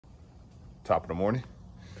Top of the morning,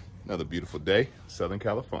 another beautiful day, Southern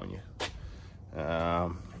California.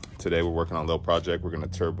 Today we're working on a little project. We're gonna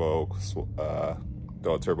throw a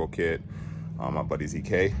turbo kit on my buddy's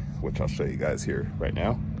EK, which I'll show you guys here right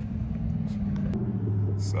now.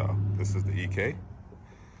 So this is the EK,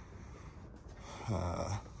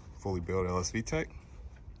 fully built LSV tech,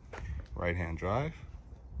 right-hand drive.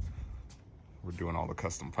 We're doing all the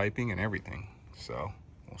custom piping and everything. So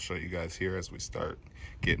we'll show you guys here as we start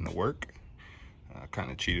getting to work.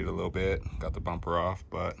 Kind of cheated a little bit, got the bumper off,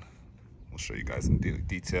 but we'll show you guys in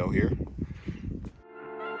detail here.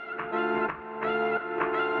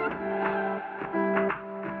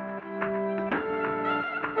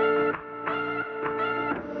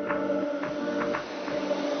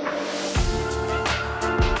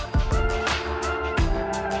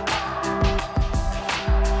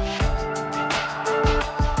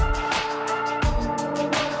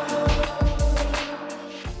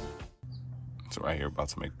 So right here, about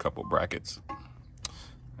to make a couple brackets.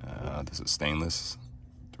 This is stainless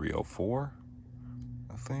 304,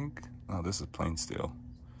 I think. Oh, this is plain steel.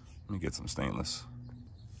 Let me get some stainless.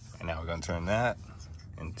 And now we're gonna turn that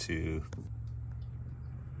into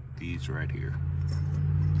these right here.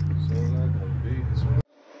 So that's gonna be this one.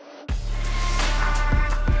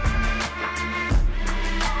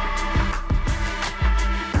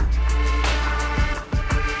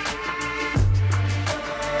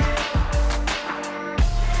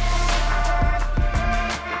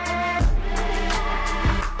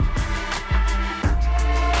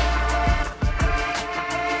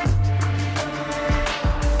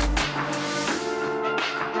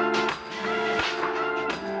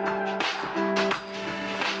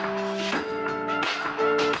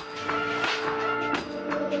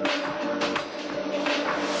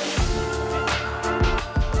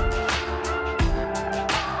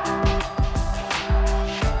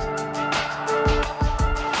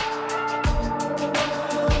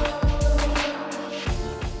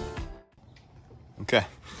 Okay,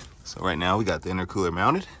 so right now we got the intercooler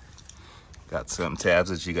mounted. Got some tabs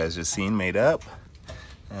that you guys just seen made up.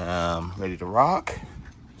 Ready to rock.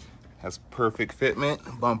 Has perfect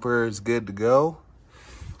fitment. Bumper is good to go.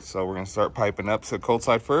 So we're gonna start piping up to the cold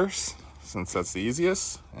side first, since that's the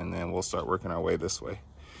easiest, and then we'll start working our way this way.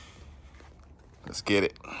 Let's get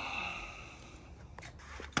it.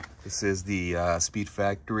 This is the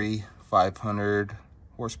SpeedFactory 500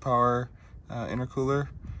 horsepower intercooler.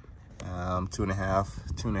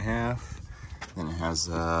 2.5. Then it has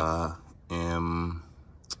M8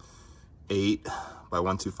 by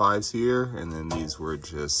 125s here, and then these were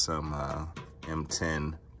just some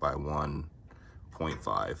M10 by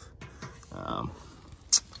 1.5.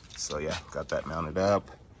 So yeah, got that mounted up.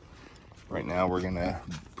 Right now we're gonna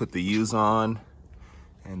put the U's on,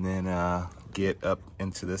 and then get up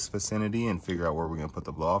into this vicinity and figure out where we're gonna put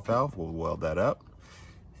the blow-off valve. We'll weld that up,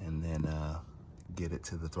 and then get it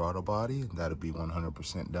to the throttle body, and that'll be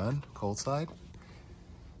 100% done, cold side.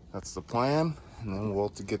 That's the plan, and then we'll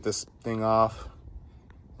get this thing off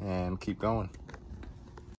and keep going.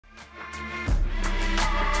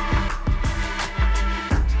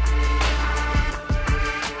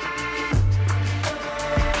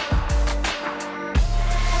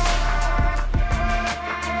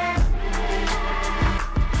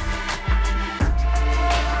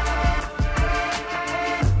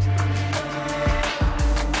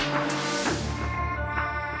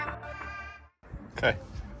 Okay,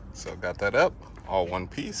 so got that up, all one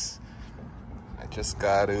piece. I just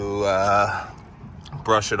got to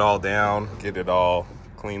brush it all down, get it all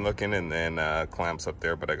clean looking, and then clamps up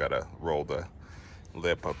there, but I gotta roll the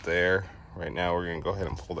lip up there. Right now we're gonna go ahead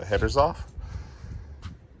and pull the headers off.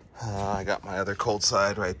 I got my other cold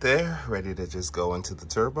side right there, ready to just go into the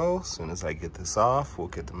turbo. As soon as I get this off, we'll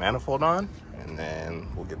get the manifold on, and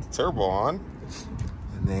then we'll get the turbo on,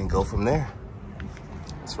 and then go from there.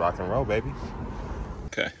 Let's rock and roll, baby.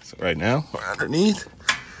 Okay, so right now we're underneath.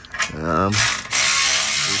 Loosening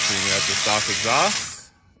up the stock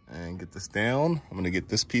exhaust and get this down. I'm gonna get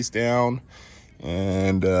this piece down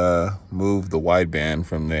and move the wideband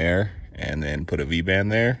from there, and then put a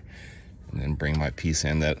V-band there, and then bring my piece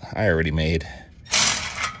in that I already made,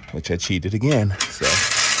 which I cheated again. So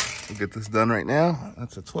we'll get this done right now.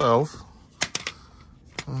 That's a 12.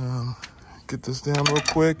 Get this down real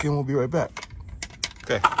quick and we'll be right back.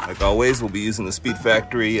 Okay, like always, we'll be using the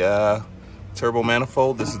SpeedFactory turbo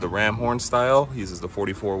manifold. This is the ram horn style. Uses the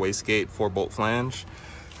 44 wastegate 4-bolt flange.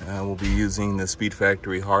 We'll be using the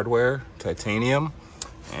SpeedFactory hardware, titanium,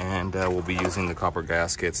 and we'll be using the copper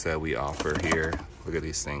gaskets that we offer here. Look at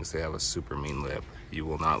these things. They have a super mean lip. You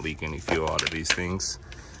will not leak any fuel out of these things.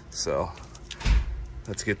 So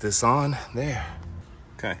let's get this on there.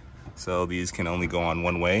 Okay, so these can only go on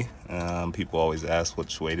one way. People always ask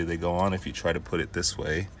which way do they go on. If you try to put it this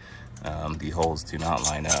way, the holes do not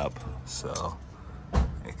line up. So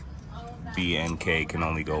B and K can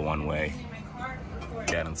only go one way.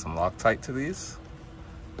 Adding some Loctite to these.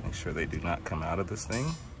 Make sure they do not come out of this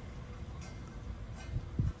thing.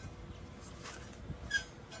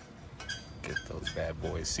 Get those bad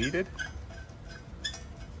boys seated.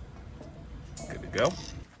 Good to go.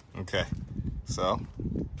 Okay, so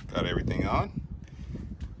got everything on.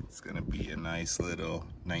 It's gonna be a nice little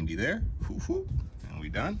 90 there. And we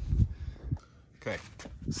done. Okay,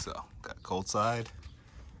 so got cold side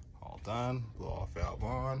all done. Blow off valve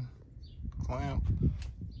on, clamp.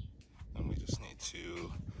 And we just need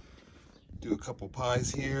to do a couple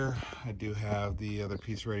pies here. I do have the other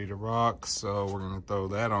piece ready to rock, so we're gonna throw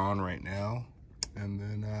that on right now, and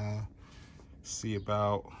then see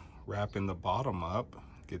about wrapping the bottom up,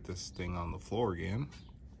 get this thing on the floor again,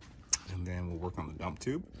 and then we'll work on the dump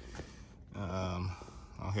tube.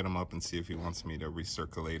 I'll hit him up and see if he wants me to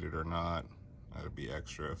recirculate it or not. That'd be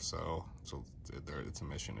extra if so it's a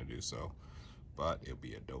mission to do so, but it'll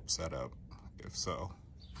be a dope setup if so.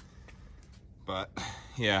 But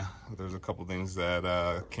yeah, there's a couple things that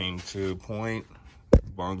came to point.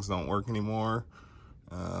 Bungs don't work anymore.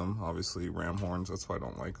 Obviously ram horns, that's why I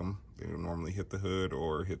don't like them. They don't normally hit the hood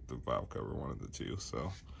or hit the valve cover, one of the two.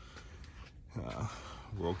 So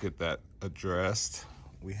we'll get that addressed.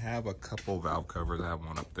 We have a couple valve covers. I have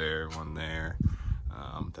one up there, one there,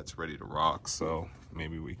 that's ready to rock. So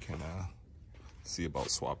maybe we can see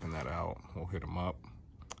about swapping that out. We'll hit them up.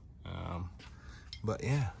 But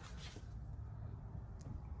yeah,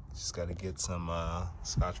 just got to get some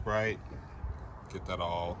Scotch-Brite, get that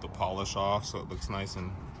all the polish off so it looks nice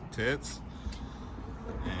and tits.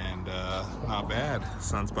 And not bad.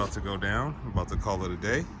 Sun's about to go down. I'm about to call it a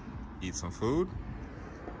day, eat some food.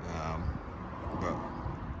 But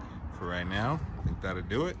for right now, I think that'll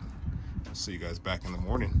do it. I'll see you guys back in the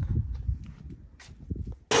morning.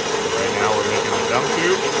 Right now we're making a dump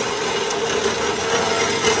tube.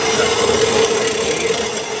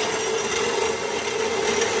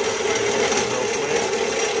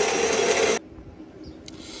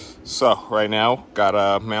 So right now, got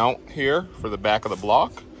a mount here for the back of the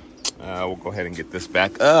block. We'll go ahead and get this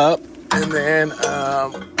back up and then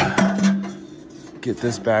get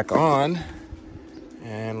this back on,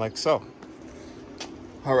 and like so.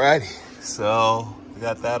 Alrighty, so we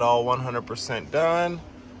got that all 100% done.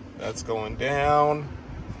 That's going down.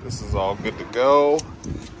 This is all good to go.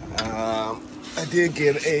 I did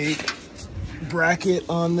get a bracket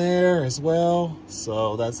on there as well,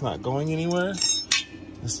 so that's not going anywhere.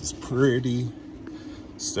 This is pretty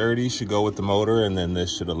sturdy, should go with the motor, and then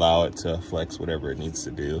this should allow it to flex whatever it needs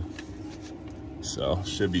to do. So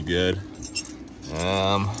should be good.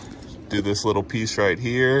 Do this little piece right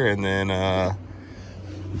here, and then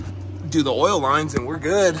do the oil lines, and we're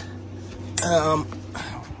good.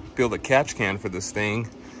 Build a catch can for this thing.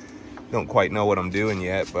 Don't quite know what I'm doing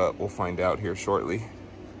yet, but we'll find out here shortly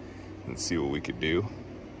and see what we could do,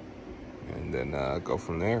 and then go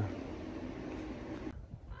from there.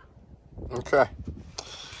 Okay,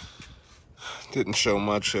 didn't show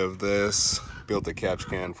much of this. Built a catch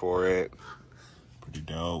can for it. Pretty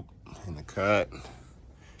dope in the cut.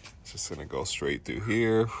 Just gonna go straight through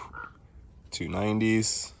here,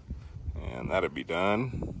 290s, and that'll be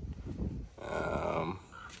done.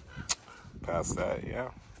 Past that, yeah,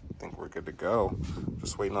 I think we're good to go.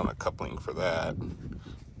 Just waiting on a coupling for that,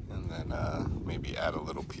 and then maybe add a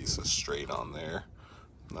little piece of straight on there.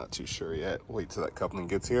 Not too sure yet. Wait till that coupling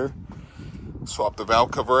gets here. Swap the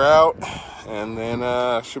valve cover out, and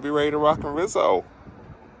then should be ready to rock and rizzo.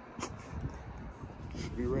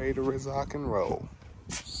 Should be ready to rizzock and roll.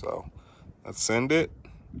 So let's send it.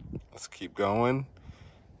 Let's keep going.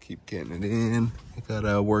 Keep getting it in. I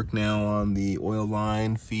gotta work now on the oil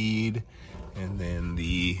line feed, and then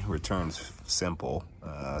the return's simple.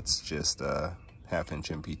 It's just a 1/2 inch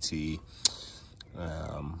MPT.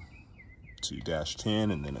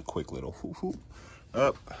 2-10, and then a quick little whoop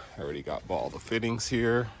up. I already got all the fittings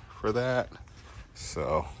here for that,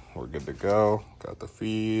 so we're good to go. Got the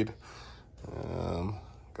feed,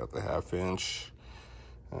 got the 1/2 inch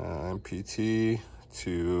MPT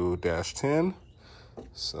 2-10,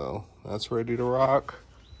 so that's ready to rock.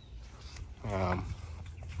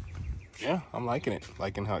 Yeah, I'm liking it.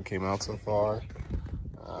 Liking how it came out so far.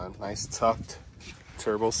 Nice tucked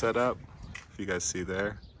turbo setup, if you guys see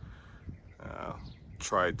there.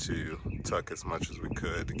 Tried to tuck as much as we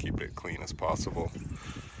could to keep it clean as possible.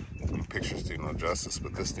 The pictures do no justice,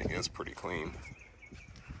 but this thing is pretty clean.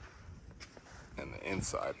 And the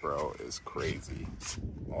inside, bro, is crazy.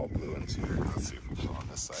 All blue interior. Let's see if we go on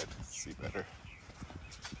this side. See better.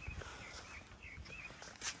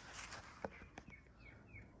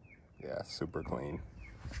 Yeah, super clean.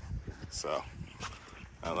 So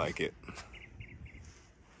I like it.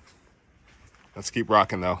 Let's keep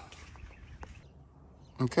rocking though.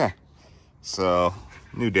 Okay, so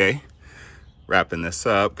new day. Wrapping this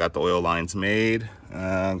up. Got the oil lines made.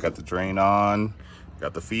 Got the drain on.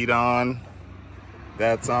 Got the feet on.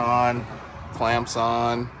 That's on. Clamps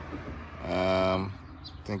on. I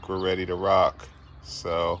think we're ready to rock.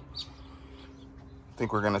 So I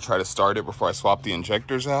think we're gonna try to start it before I swap the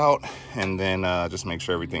injectors out, and then just make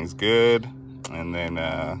sure everything's good, and then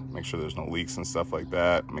make sure there's no leaks and stuff like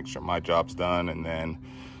that. Make sure my job's done, and then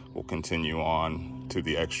we'll continue on to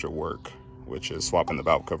the extra work, which is swapping the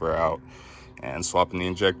valve cover out and swapping the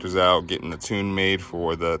injectors out, getting the tune made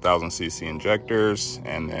for the 1000cc injectors,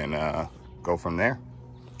 and then go from there.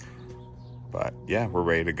 But yeah, we're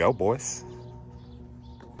ready to go, boys.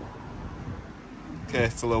 Okay,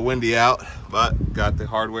 it's a little windy out, but got the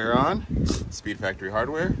hardware on, SpeedFactory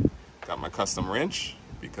hardware. Got my custom wrench,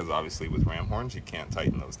 because obviously with ram horns, you can't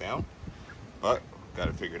tighten those down. But got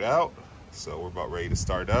it figured out. So we're about ready to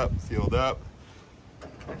start up, filled up.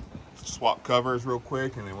 Swap covers real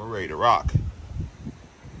quick, and then we're ready to rock.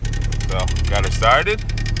 So got her started.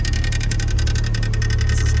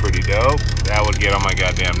 This is pretty dope. That would get on my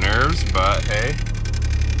goddamn nerves, but hey.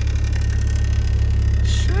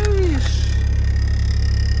 Sheesh.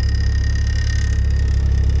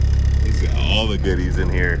 He's got all the goodies in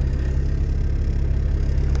here.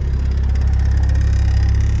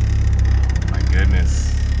 My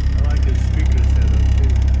goodness. I like this speaker setup too.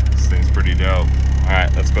 This thing's pretty dope. All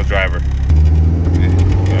right, let's go drive her. Okay,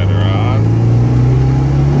 got her on.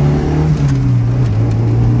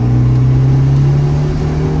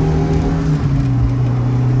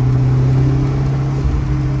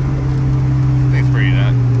 Thing's pretty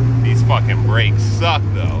nut. These fucking brakes suck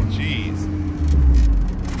though, jeez.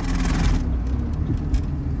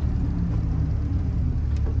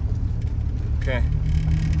 Okay.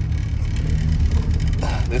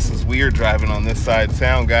 This is weird driving on this side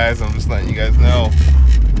sound, guys. I'm just letting you guys know.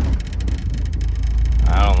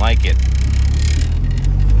 I don't like it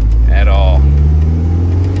at all.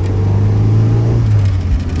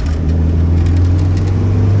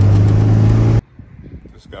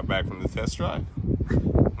 Just got back from the test drive.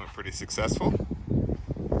 Went pretty successful.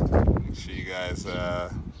 Make sure you guys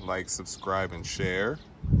like, subscribe, and share.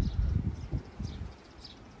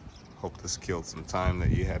 Hope this killed some time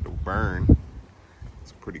that you had to burn.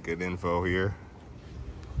 It's pretty good info here.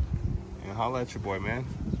 And holla at your boy, man.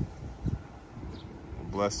 We'll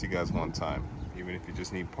bless you guys one time. Even if you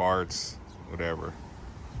just need parts, whatever.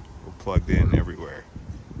 We're plugged in everywhere.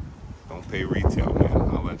 Don't pay retail, man.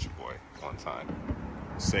 Holla at your boy one time.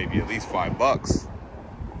 Save you at least $5. You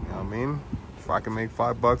know what I mean? If I can make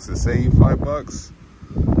 $5 to save you $5,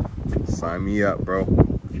 sign me up, bro.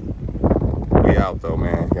 We out though,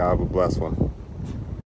 man. Y'all have a blessed one.